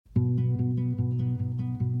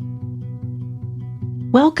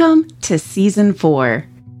Welcome to Season 4.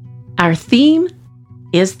 Our theme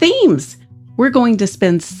is themes. We're going to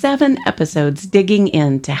spend 7 episodes digging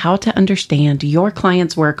into how to understand your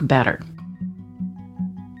client's work better.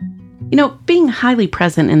 You know, being highly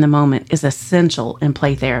present in the moment is essential in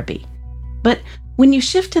play therapy. But when you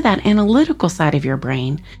shift to that analytical side of your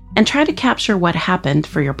brain and try to capture what happened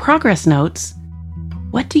for your progress notes,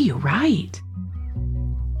 what do you write?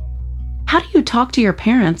 How do you talk to your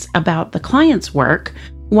parents about the client's work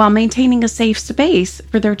while maintaining a safe space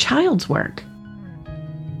for their child's work?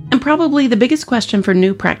 And probably the biggest question for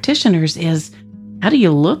new practitioners is, how do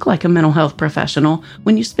you look like a mental health professional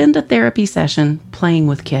when you spend a therapy session playing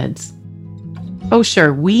with kids? Oh,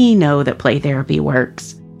 sure, we know that play therapy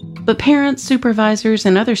works, but parents, supervisors,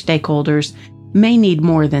 and other stakeholders may need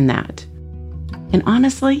more than that. And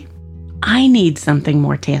honestly, I need something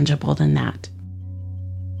more tangible than that.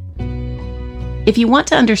 If you want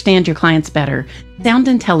to understand your clients better, sound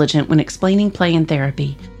intelligent when explaining play and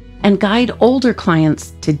therapy, and guide older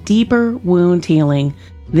clients to deeper wound healing,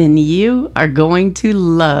 then you are going to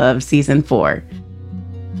love Season 4.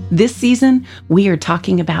 This season, we are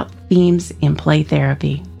talking about themes in play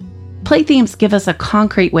therapy. Play themes give us a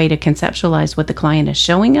concrete way to conceptualize what the client is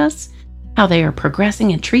showing us, how they are progressing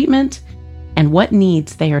in treatment, and what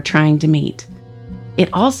needs they are trying to meet. It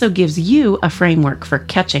also gives you a framework for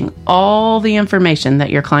catching all the information that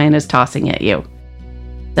your client is tossing at you.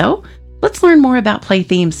 So, let's learn more about play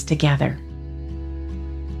themes together.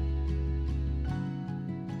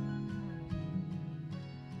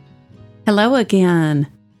 Hello again.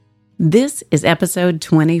 This is episode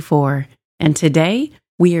 24, and today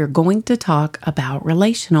we are going to talk about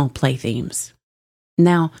relational play themes.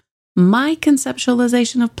 Now, my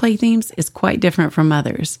conceptualization of play themes is quite different from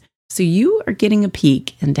others. So you are getting a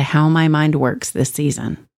peek into how my mind works this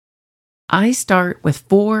season. I start with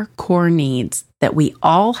 4 core needs that we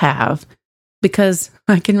all have because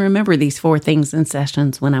I can remember these 4 things in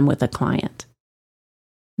sessions when I'm with a client.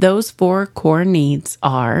 Those 4 core needs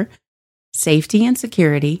are safety and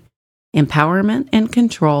security, empowerment and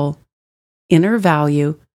control, inner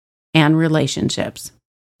value, and relationships.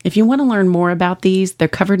 If you want to learn more about these, they're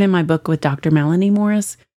covered in my book with Dr. Melanie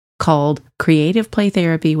Morris, called Creative Play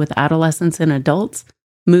Therapy with Adolescents and Adults,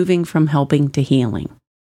 Moving from Helping to Healing.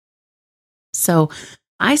 So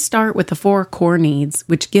I start with the 4 core needs,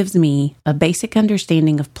 which gives me a basic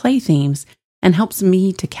understanding of play themes and helps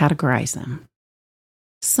me to categorize them.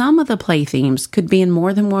 Some of the play themes could be in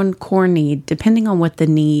more than one core need, depending on what the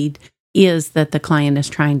need is that the client is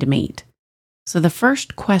trying to meet. So the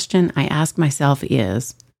first question I ask myself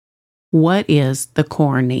is, what is the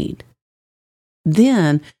core need?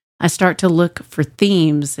 Then I start to look for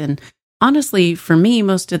themes, and honestly, for me,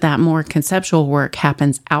 most of that more conceptual work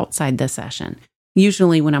happens outside the session,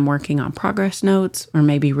 usually when I'm working on progress notes or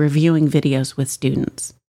maybe reviewing videos with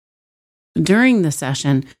students. During the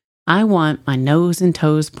session, I want my nose and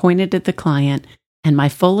toes pointed at the client and my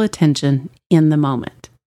full attention in the moment.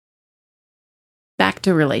 Back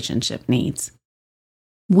to relationship needs.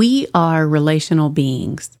 We are relational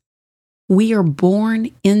beings. We are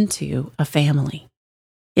born into a family.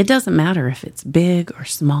 It doesn't matter if it's big or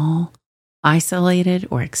small, isolated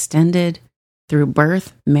or extended, through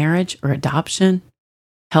birth, marriage, or adoption,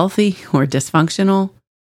 healthy or dysfunctional,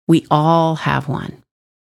 we all have one.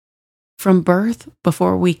 From birth,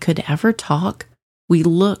 before we could ever talk, we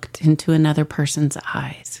looked into another person's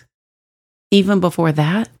eyes. Even before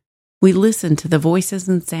that, we listened to the voices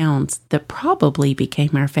and sounds that probably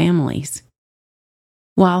became our families.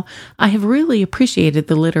 While I have really appreciated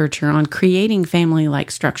the literature on creating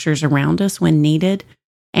family-like structures around us when needed,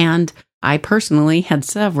 and I personally had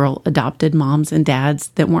several adopted moms and dads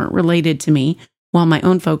that weren't related to me while my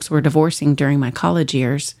own folks were divorcing during my college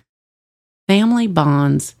years, family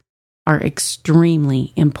bonds are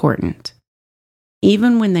extremely important.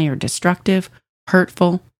 Even when they are destructive,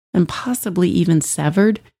 hurtful, and possibly even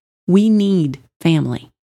severed, we need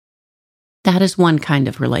family. That is one kind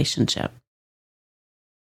of relationship.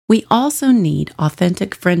 We also need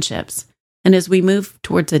authentic friendships, and as we move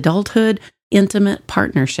towards adulthood, intimate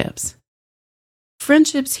partnerships.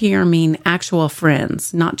 Friendships here mean actual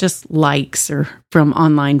friends, not just likes or from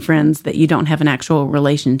online friends that you don't have an actual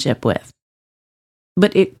relationship with.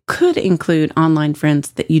 But it could include online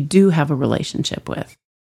friends that you do have a relationship with.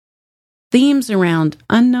 Themes around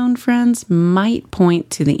unknown friends might point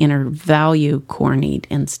to the inner value core need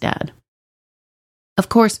instead. Of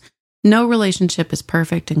course, no relationship is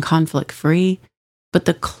perfect and conflict-free, but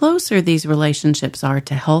the closer these relationships are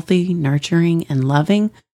to healthy, nurturing, and loving,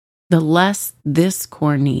 the less this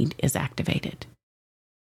core need is activated.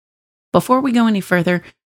 Before we go any further,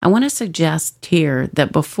 I want to suggest here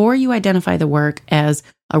that before you identify the work as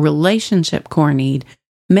a relationship core need,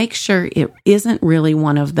 make sure it isn't really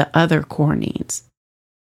one of the other core needs.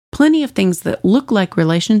 Plenty of things that look like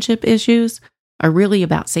relationship issues are really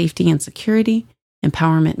about safety and security,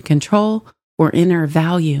 empowerment and control, or inner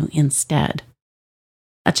value instead.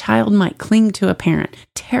 A child might cling to a parent,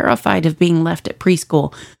 terrified of being left at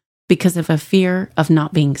preschool because of a fear of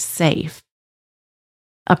not being safe.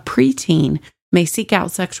 A preteen may seek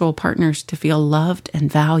out sexual partners to feel loved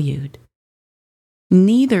and valued.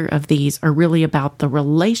 Neither of these are really about the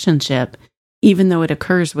relationship, even though it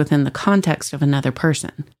occurs within the context of another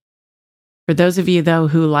person. For those of you, though,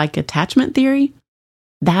 who like attachment theory,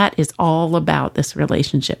 that is all about this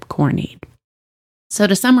relationship core need. So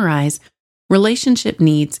to summarize, relationship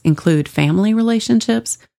needs include family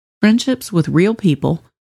relationships, friendships with real people,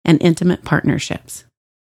 and intimate partnerships.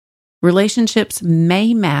 Relationships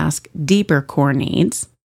may mask deeper core needs,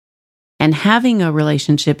 and having a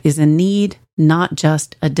relationship is a need, not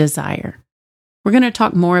just a desire. We're going to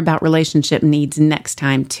talk more about relationship needs next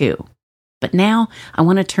time too. But now I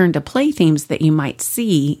want to turn to play themes that you might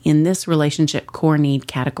see in this relationship core need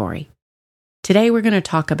category. Today we're going to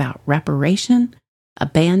talk about reparation,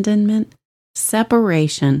 abandonment,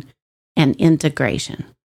 separation, and integration.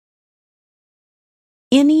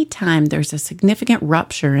 Anytime there's a significant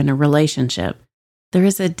rupture in a relationship, there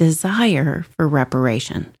is a desire for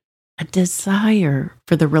reparation, a desire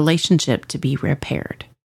for the relationship to be repaired.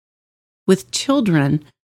 With children,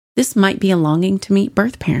 this might be a longing to meet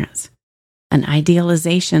birth parents, an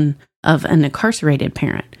idealization of an incarcerated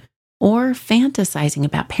parent, or fantasizing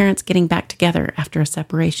about parents getting back together after a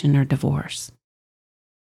separation or divorce.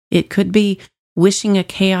 It could be wishing a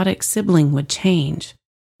chaotic sibling would change,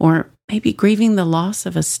 or maybe grieving the loss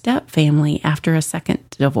of a step-family after a second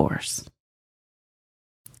divorce.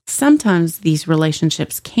 Sometimes these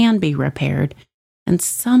relationships can be repaired, and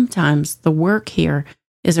sometimes the work here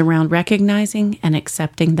is around recognizing and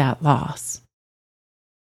accepting that loss.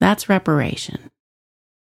 That's reparation.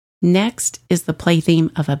 Next is the play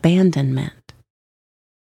theme of abandonment.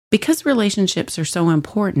 Because relationships are so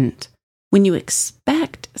important, when you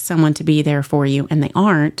expect someone to be there for you and they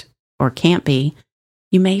aren't or can't be,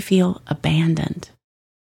 you may feel abandoned.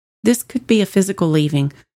 This could be a physical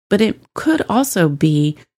leaving, but it could also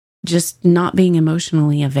be just not being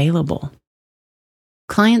emotionally available.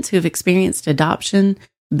 Clients who have experienced adoption,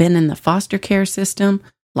 been in the foster care system,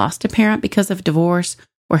 lost a parent because of divorce,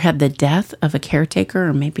 or had the death of a caretaker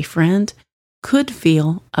or maybe friend could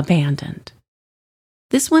feel abandoned.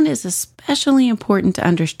 This one is especially important to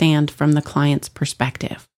understand from the client's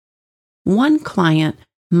perspective. One client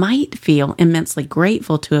might feel immensely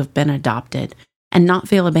grateful to have been adopted and not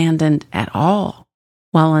feel abandoned at all,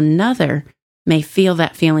 while another may feel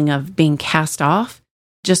that feeling of being cast off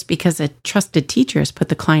just because a trusted teacher has put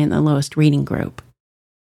the client in the lowest reading group.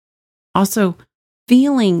 Also,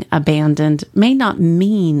 feeling abandoned may not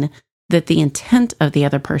mean that the intent of the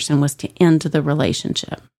other person was to end the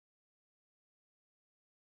relationship.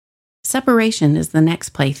 Separation is the next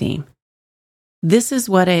play theme. This is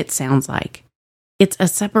what it sounds like. It's a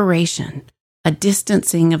separation, a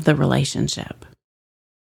distancing of the relationship.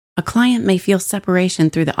 A client may feel separation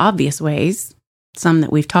through the obvious ways, some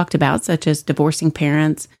that we've talked about, such as divorcing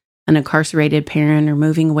parents, an incarcerated parent, or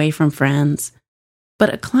moving away from friends.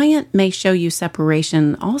 But a client may show you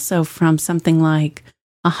separation also from something like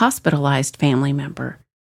a hospitalized family member,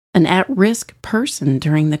 an at-risk person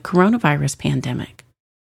during the coronavirus pandemic,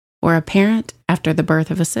 or a parent after the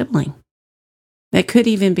birth of a sibling. It could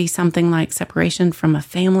even be something like separation from a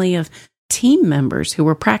family of team members who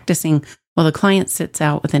were practicing while the client sits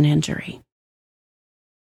out with an injury.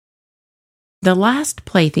 The last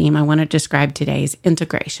play theme I want to describe today is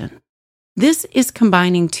integration. This is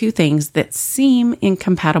combining two things that seem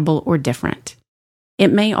incompatible or different.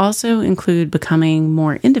 It may also include becoming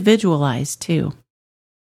more individualized too.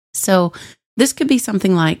 So this could be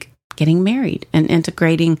something like getting married and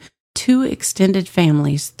integrating two extended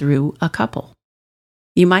families through a couple.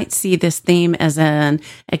 You might see this theme as an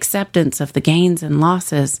acceptance of the gains and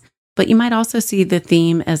losses, but you might also see the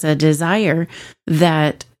theme as a desire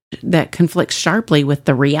that conflicts sharply with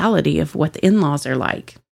the reality of what the in-laws are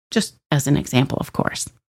like. Just as an example, of course.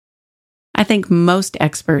 I think most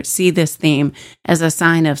experts see this theme as a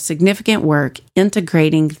sign of significant work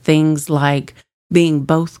integrating things like being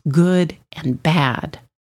both good and bad,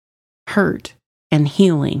 hurt and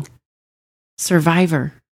healing,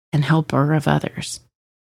 survivor and helper of others.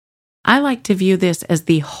 I like to view this as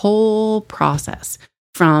the whole process,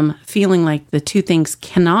 from feeling like the two things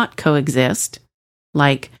cannot coexist,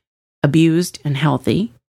 like abused and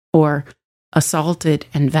healthy, or assaulted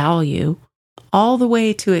and value, all the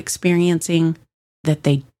way to experiencing that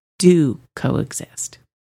they do coexist.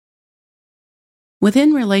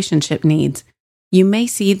 Within relationship needs, you may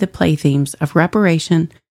see the play themes of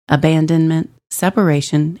reparation, abandonment,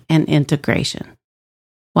 separation, and integration.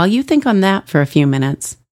 While you think on that for a few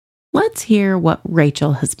minutes, let's hear what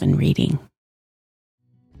Rachel has been reading.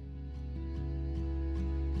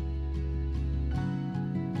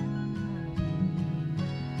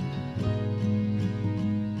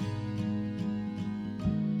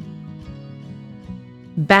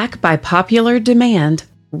 Back by popular demand,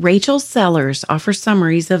 Rachel Sellers offers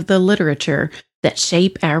summaries of the literature that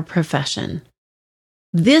shape our profession.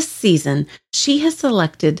 This season, she has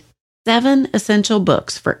selected 7 essential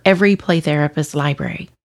books for every play therapist library.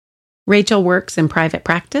 Rachel works in private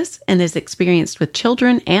practice and is experienced with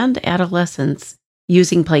children and adolescents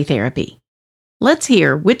using play therapy. Let's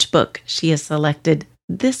hear which book she has selected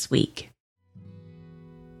this week.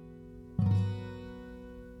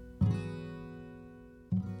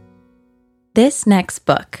 This next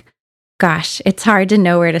book, gosh, it's hard to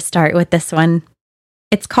know where to start with this one.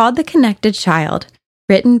 It's called The Connected Child,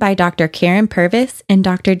 written by Dr. Karen Purvis and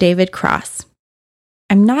Dr. David Cross.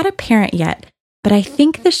 I'm not a parent yet, but I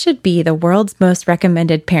think this should be the world's most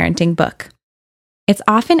recommended parenting book. It's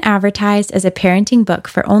often advertised as a parenting book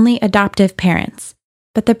for only adoptive parents,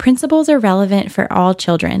 but the principles are relevant for all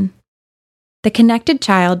children. The Connected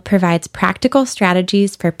Child provides practical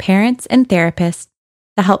strategies for parents and therapists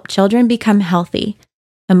to help children become healthy,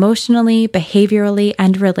 emotionally, behaviorally,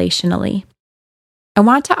 and relationally. I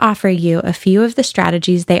want to offer you a few of the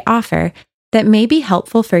strategies they offer that may be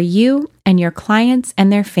helpful for you and your clients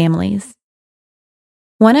and their families.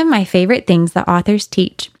 One of my favorite things the authors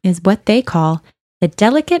teach is what they call the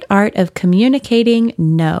delicate art of communicating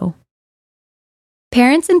no.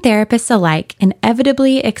 Parents and therapists alike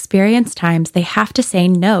inevitably experience times they have to say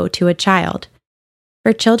no to a child.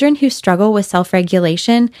 For children who struggle with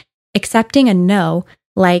self-regulation, accepting a no,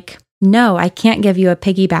 like, "No, I can't give you a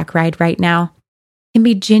piggyback ride right now," can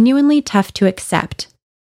be genuinely tough to accept.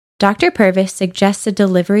 Dr. Purvis suggests a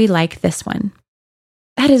delivery like this one.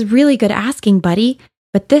 "That is really good asking, buddy,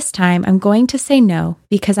 but this time I'm going to say no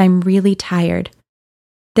because I'm really tired."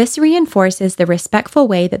 This reinforces the respectful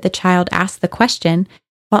way that the child asks the question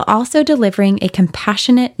while also delivering a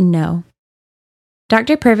compassionate no.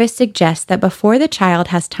 Dr. Purvis suggests that before the child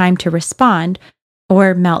has time to respond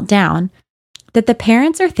or melt down, that the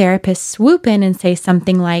parents or therapists swoop in and say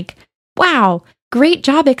something like, "Wow, great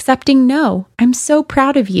job accepting no. I'm so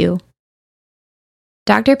proud of you."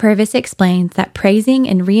 Dr. Purvis explains that praising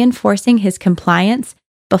and reinforcing his compliance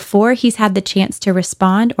before he's had the chance to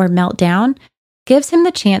respond or melt down gives him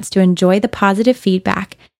the chance to enjoy the positive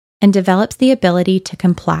feedback and develops the ability to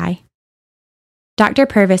comply. Dr.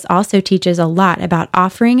 Purvis also teaches a lot about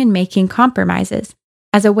offering and making compromises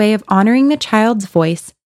as a way of honoring the child's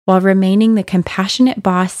voice while remaining the compassionate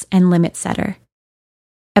boss and limit setter.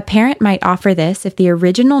 A parent might offer this if the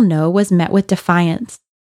original no was met with defiance.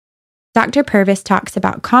 Dr. Purvis talks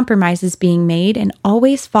about compromises being made and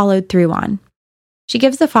always followed through on. She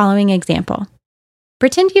gives the following example.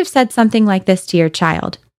 Pretend you've said something like this to your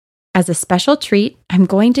child. "As a special treat, I'm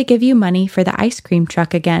going to give you money for the ice cream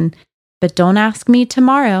truck again, but don't ask me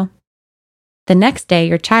tomorrow." The next day,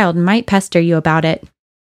 your child might pester you about it.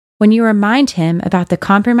 When you remind him about the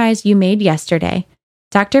compromise you made yesterday,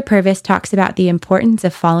 Dr. Purvis talks about the importance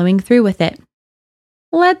of following through with it.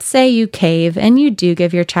 Let's say you cave and you do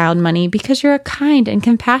give your child money because you're a kind and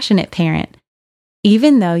compassionate parent.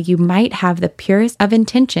 Even though you might have the purest of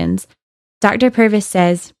intentions, Dr. Purvis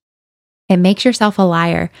says, it makes yourself a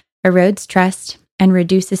liar, erodes trust, and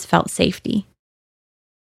reduces felt safety.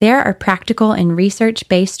 There are practical and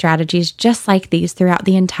research-based strategies just like these throughout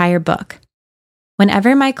the entire book.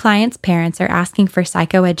 Whenever my clients' parents are asking for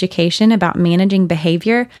psychoeducation about managing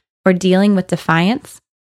behavior or dealing with defiance,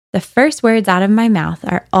 the first words out of my mouth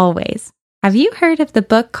are always, "Have you heard of the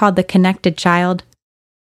book called The Connected Child?"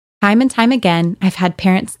 Time and time again, I've had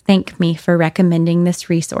parents thank me for recommending this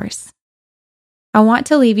resource. I want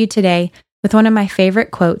to leave you today with one of my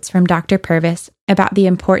favorite quotes from Dr. Purvis about the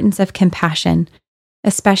importance of compassion,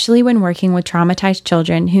 especially when working with traumatized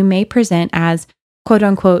children who may present as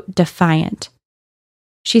quote-unquote defiant.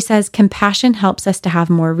 She says compassion helps us to have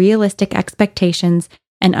more realistic expectations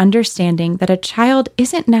and understanding that a child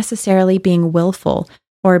isn't necessarily being willful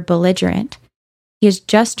or belligerent. He is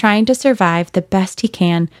just trying to survive the best he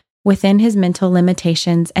can within his mental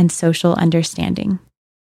limitations and social understanding.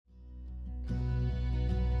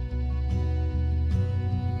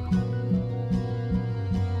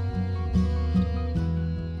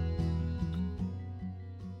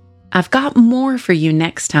 I've got more for you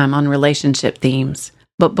next time on relationship themes,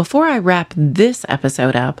 but before I wrap this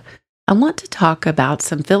episode up, I want to talk about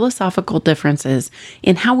some philosophical differences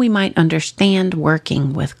in how we might understand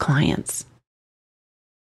working with clients.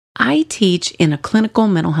 I teach in a clinical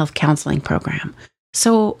mental health counseling program,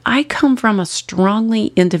 so I come from a strongly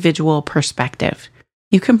individual perspective.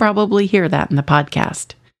 You can probably hear that in the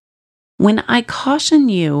podcast. When I caution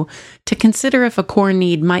you to consider if a core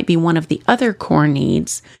need might be one of the other core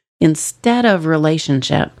needs instead of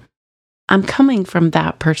relationship, I'm coming from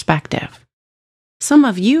that perspective. Some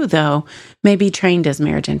of you, though, may be trained as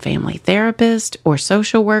marriage and family therapists or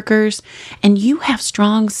social workers, and you have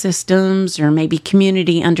strong systems or maybe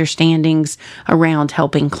community understandings around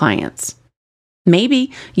helping clients.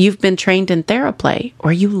 Maybe you've been trained in TheraPlay,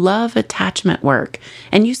 or you love attachment work,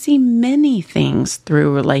 and you see many things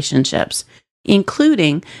through relationships,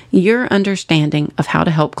 including your understanding of how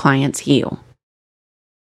to help clients heal.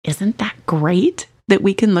 Isn't that great that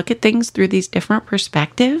we can look at things through these different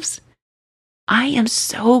perspectives? I am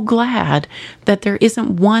so glad that there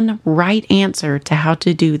isn't one right answer to how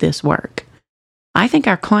to do this work. I think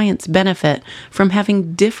our clients benefit from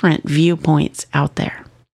having different viewpoints out there.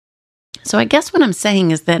 So I guess what I'm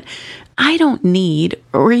saying is that I don't need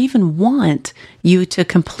or even want you to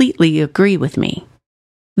completely agree with me.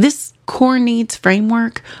 This core needs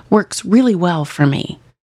framework works really well for me.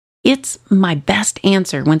 It's my best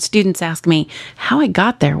answer when students ask me how I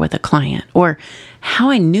got there with a client or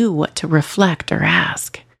how I knew what to reflect or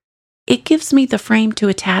ask. It gives me the frame to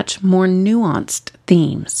attach more nuanced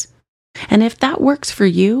themes. And if that works for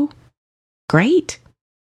you, great.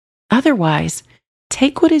 Otherwise,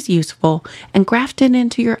 take what is useful and graft it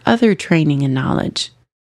into your other training and knowledge.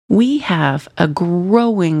 We have a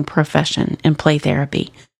growing profession in play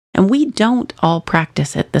therapy, and we don't all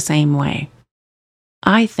practice it the same way.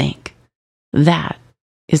 I think that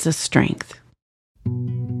is a strength.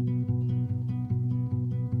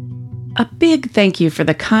 A big thank you for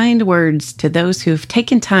the kind words to those who've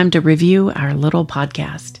taken time to review our little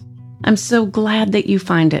podcast. I'm so glad that you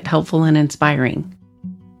find it helpful and inspiring.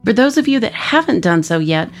 For those of you that haven't done so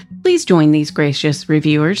yet, please join these gracious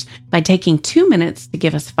reviewers by taking 2 minutes to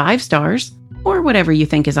give us 5 stars, or whatever you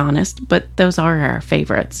think is honest, but those are our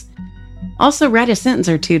favorites. Also, write a sentence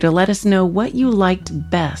or two to let us know what you liked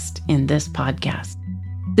best in this podcast.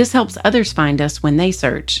 This helps others find us when they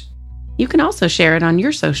search. You can also share it on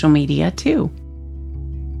your social media, too.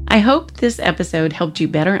 I hope this episode helped you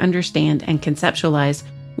better understand and conceptualize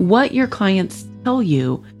what your clients tell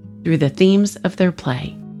you through the themes of their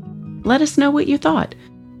play. Let us know what you thought.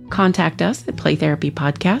 Contact us at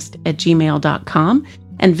playtherapypodcast@gmail.com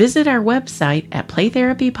and visit our website at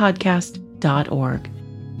playtherapypodcast.org.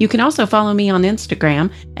 You can also follow me on Instagram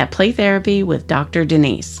at Playtherapy with Dr.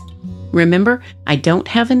 Denise. Remember, I don't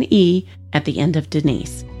have an E at the end of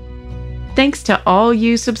Denise. Thanks to all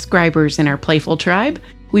you subscribers in our Playful Tribe.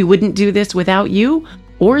 We wouldn't do this without you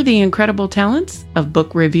or the incredible talents of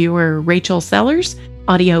book reviewer Rachel Sellers,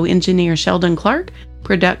 audio engineer Sheldon Clark,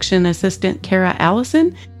 production assistant Kara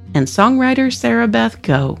Allison, and songwriter Sarah Beth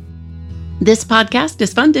Go. This podcast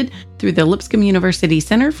is funded through the Lipscomb University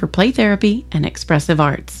Center for Play Therapy and Expressive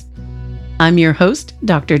Arts. I'm your host,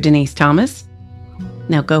 Dr. Denise Thomas.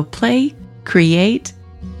 Now go play, create,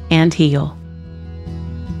 and heal.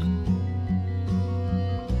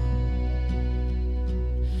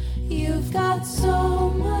 You've got so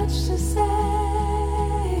much to say,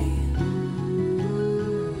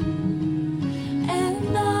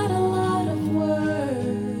 and not a lot of words.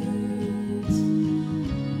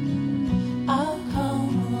 I'll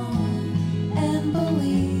come along and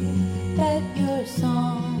believe that your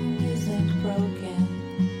song isn't broken.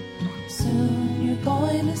 Soon you're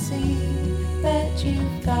going to see that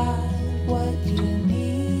you've got what you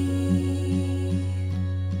need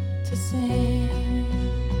to sing.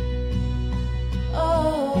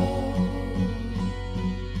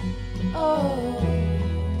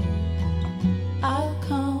 I'll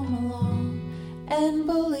come along and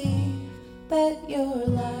believe that your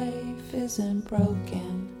life isn't broken.